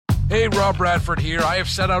Hey, Rob Bradford here. I have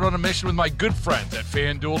set out on a mission with my good friends at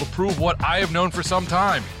FanDuel to prove what I have known for some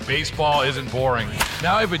time. Baseball isn't boring.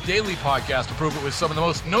 Now I have a daily podcast to prove it with some of the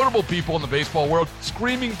most notable people in the baseball world,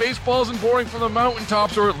 screaming baseball isn't boring from the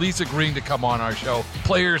mountaintops, or at least agreeing to come on our show.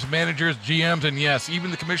 Players, managers, GMs, and yes, even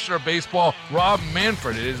the commissioner of baseball, Rob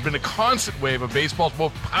Manfred. It has been a constant wave of baseball's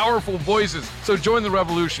most powerful voices. So join the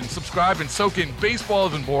revolution. Subscribe and soak in Baseball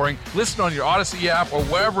Isn't Boring. Listen on your Odyssey app or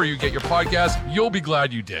wherever you get your podcasts. You'll be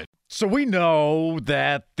glad you did. So we know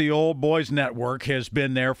that the Old Boys Network has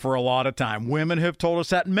been there for a lot of time. Women have told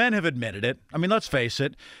us that. Men have admitted it. I mean, let's face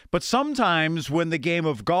it. But sometimes when the game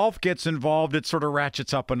of golf gets involved, it sort of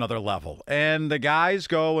ratchets up another level. And the guys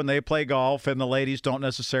go and they play golf, and the ladies don't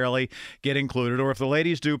necessarily get included. Or if the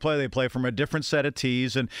ladies do play, they play from a different set of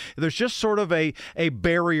tees. And there's just sort of a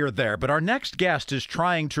barrier there. But our next guest is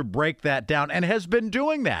trying to break that down and has been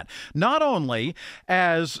doing that. Not only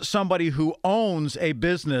as somebody who owns a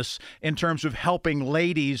business in terms of helping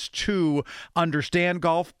ladies to understand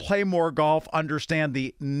golf, play more golf, understand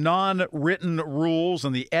the non-written rules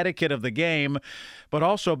and the etiquette of the game, but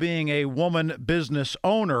also being a woman business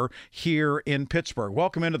owner here in Pittsburgh.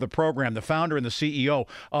 Welcome into the program, the founder and the CEO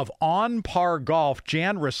of On Par Golf,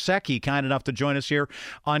 Jan Rasecki, kind enough to join us here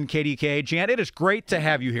on KDKA. Jan, it is great to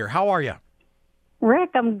have you here. How are you?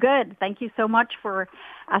 Rick, I'm good. Thank you so much for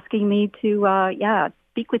asking me to,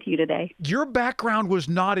 speak with you today. Your background was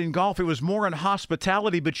not in golf. It was more in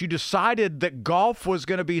hospitality, but you decided that golf was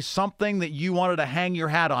going to be something that you wanted to hang your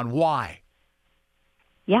hat on. Why?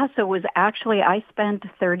 Yeah, so it was actually, I spent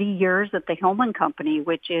 30 years at the Hillman Company,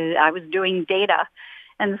 which is, I was doing data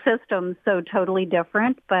and systems, so totally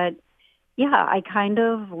different. But yeah, I kind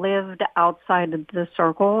of lived outside of the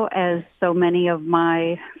circle, as so many of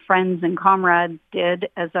my friends and comrades did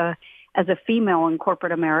as a female in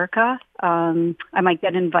corporate America. I might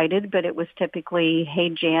get invited, but it was typically, hey,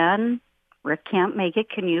 Jan, Rick can't make it.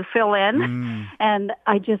 Can you fill in? And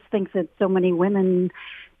I just think that so many women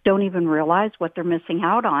don't even realize what they're missing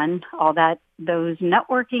out on, those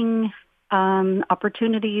networking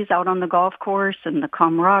opportunities out on the golf course and the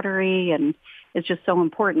camaraderie, and it's just so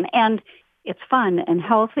important. And it's fun and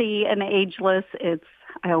healthy and ageless.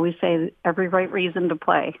 I always say, every right reason to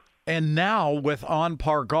play. And now with On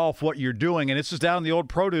Par Golf, what you're doing, and this is down in the old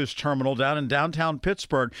produce terminal down in downtown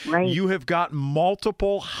Pittsburgh, right. You have got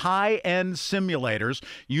multiple high-end simulators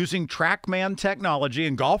using TrackMan technology,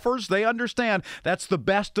 and golfers, they understand that's the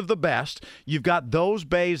best of the best. You've got those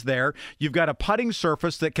bays there. You've got a putting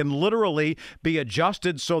surface that can literally be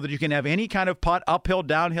adjusted so that you can have any kind of putt, uphill,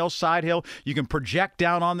 downhill, side hill. You can project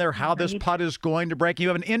down on there how this putt is going to break. You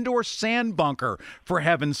have an indoor sand bunker, for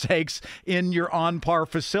heaven's sakes, in your On Par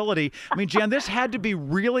facility. I mean, Jan, this had to be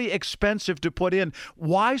really expensive to put in.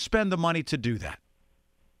 Why spend the money to do that?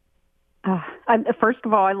 First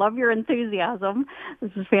of all, I love your enthusiasm.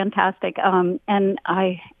 This is fantastic. And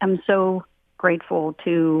I am so grateful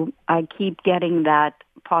I keep getting that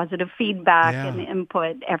positive feedback and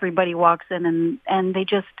input. Everybody walks in and they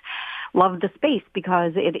just love the space,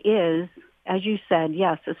 because it is, as you said,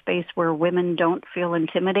 yes, a space where women don't feel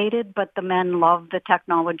intimidated, but the men love the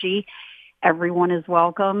technology. Everyone is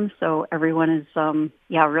welcome, so everyone is,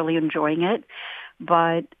 really enjoying it.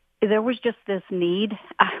 But there was just this need.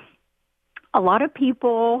 A lot of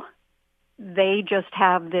people, they just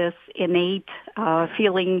have this innate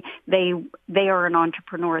feeling they are an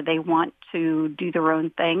entrepreneur. They want to do their own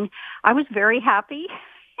thing. I was very happy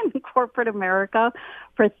in corporate America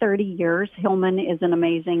for 30 years. Hillman is an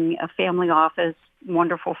amazing family office,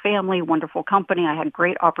 wonderful family, wonderful company. I had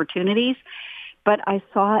great opportunities. But I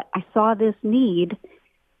saw this need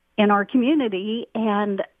in our community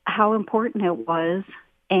and how important it was.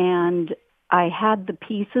 And I had the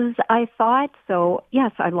pieces, I thought. So,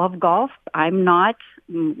 yes, I love golf. I'm not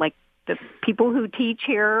like the people who teach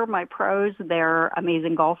here, my pros, they're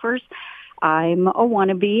amazing golfers. I'm a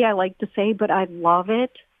wannabe, I like to say, but I love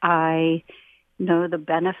it. I know the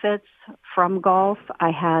benefits from golf. I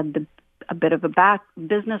had a bit of a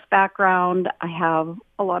business background. I have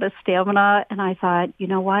a lot of stamina, and I thought, you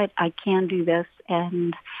know what, I can do this,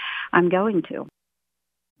 and I'm going to.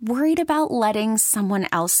 Worried about letting someone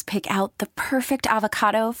else pick out the perfect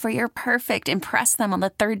avocado for your perfect impress them on the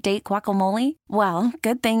third date guacamole? Well,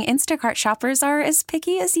 good thing Instacart shoppers are as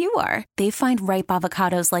picky as you are. They find ripe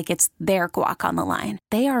avocados like it's their guac on the line.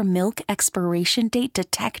 They are milk expiration date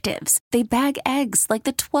detectives. They bag eggs like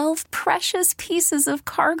the 12 precious pieces of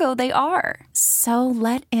cargo they are. So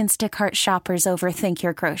let Instacart shoppers overthink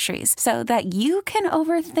your groceries so that you can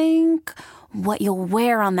overthink what you'll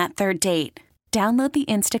wear on that third date. Download the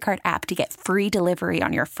Instacart app to get free delivery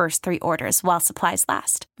on your first 3 orders while supplies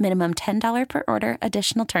last. Minimum $10 per order.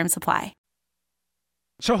 Additional terms apply.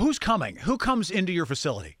 So who's coming? Who comes into your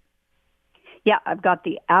facility? Yeah, I've got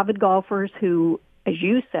the avid golfers who, as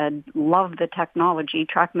you said, love the technology.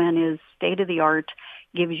 TrackMan is state-of-the-art,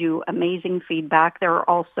 gives you amazing feedback. There are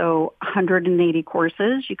also 180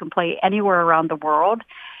 courses. You can play anywhere around the world.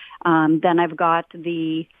 Then I've got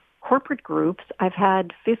the corporate groups. I've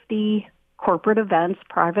had 50 corporate events,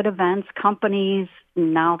 private events, companies.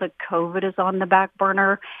 Now that COVID is on the back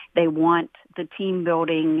burner, they want the team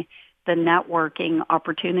building, the networking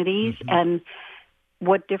opportunities. Mm-hmm. And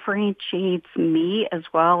what differentiates me as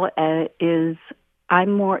well is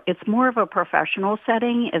it's more of a professional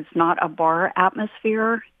setting. It's not a bar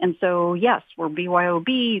atmosphere. And so, yes, we're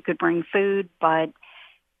BYOB. You could bring food, but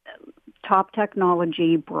top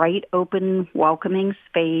technology, bright, open, welcoming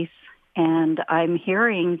space. And I'm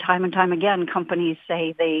hearing time and time again, companies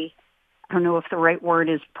say I don't know if the right word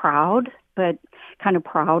is proud, but kind of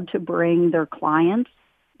proud to bring their clients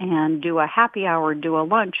and do a happy hour, do a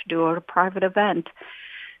lunch, do a private event.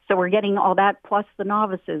 So we're getting all that plus the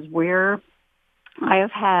novices, where I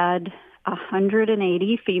have had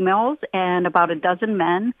 180 females and about a dozen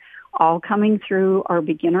men all coming through our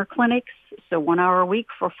beginner clinics, so 1 hour a week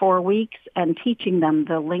for 4 weeks, and teaching them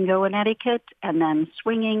the lingo and etiquette, and then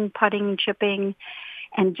swinging, putting, chipping,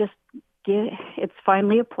 and it's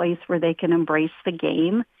finally a place where they can embrace the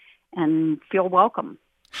game and feel welcome.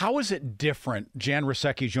 How is it different? Jan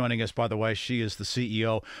Rasecki joining us, by the way. She is the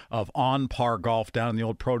CEO of On Par Golf down in the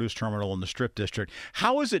old produce terminal in the Strip District.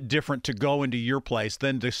 How is it different to go into your place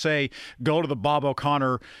than to, say, go to the Bob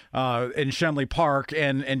O'Connor in Shenley Park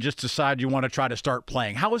and just decide you want to try to start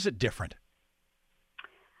playing? How is it different?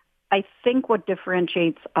 I think what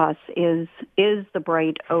differentiates us is the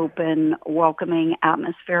bright, open, welcoming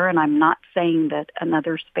atmosphere, and I'm not saying that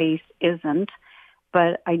another space isn't.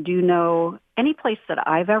 But I do know any place that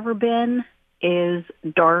I've ever been is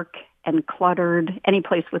dark and cluttered. Any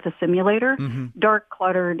place with a simulator, dark,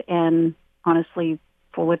 cluttered, and honestly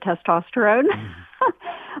full of testosterone.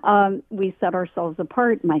 We set ourselves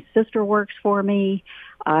apart. My sister works for me.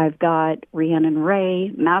 I've got Rhiannon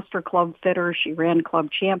Ray, master club fitter. She ran club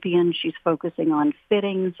champion. She's focusing on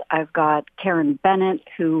fittings. I've got Karen Bennett,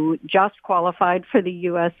 who just qualified for the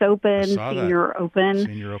U.S. Open, Senior Open.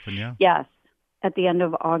 Senior Open, yeah. Yes. At the end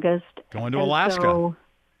of August. Going to Alaska. So,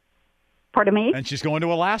 pardon me? And she's going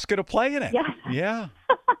to Alaska to play in it. Yes. Yeah.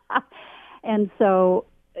 And so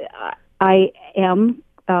I am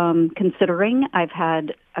considering, I've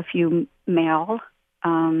had a few male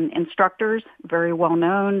instructors, very well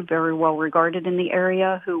known, very well regarded in the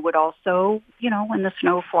area, who would also, when the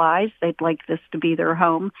snow flies, they'd like this to be their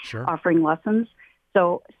home, sure, offering lessons.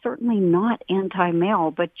 So certainly not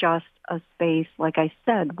anti-male, but just a space, like I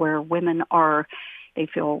said, where women they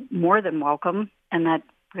feel more than welcome, and that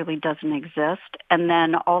really doesn't exist. And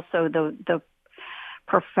then also the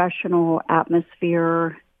professional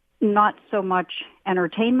atmosphere, not so much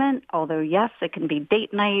entertainment, although yes, it can be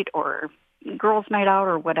date night or girls' night out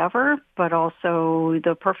or whatever, but also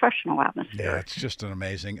the professional atmosphere. Yeah, it's just an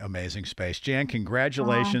amazing, amazing space. Jan,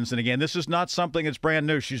 congratulations. And again, this is not something that's brand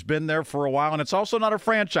new. She's been there for a while, and it's also not a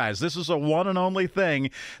franchise. This is a one and only thing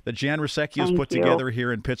that Jan Rasecki has put together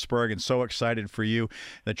here in Pittsburgh, and so excited for you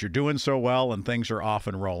that you're doing so well and things are off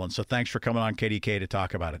and rolling. So thanks for coming on KDK to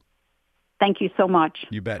talk about it. Thank you so much.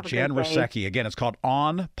 You bet. Jan Rasecki. Again, it's called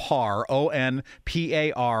On Par,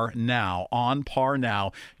 ONPAR Now. On Par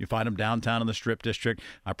Now. You find them downtown in the Strip District.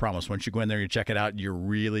 I promise, once you go in there and you check it out, you're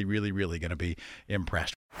really, really, really going to be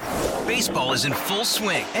impressed. Baseball is in full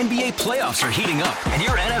swing. NBA playoffs are heating up, and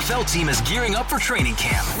your NFL team is gearing up for training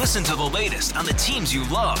camp. Listen to the latest on the teams you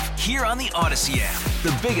love here on the Odyssey app.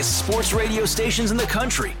 The biggest sports radio stations in the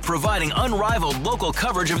country, providing unrivaled local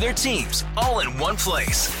coverage of their teams, all in one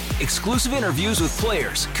place. Exclusive interviews with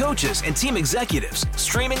players, coaches, and team executives,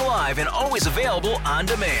 streaming live and always available on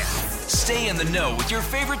demand. Stay in the know with your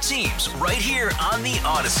favorite teams right here on the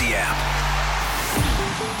Odyssey app.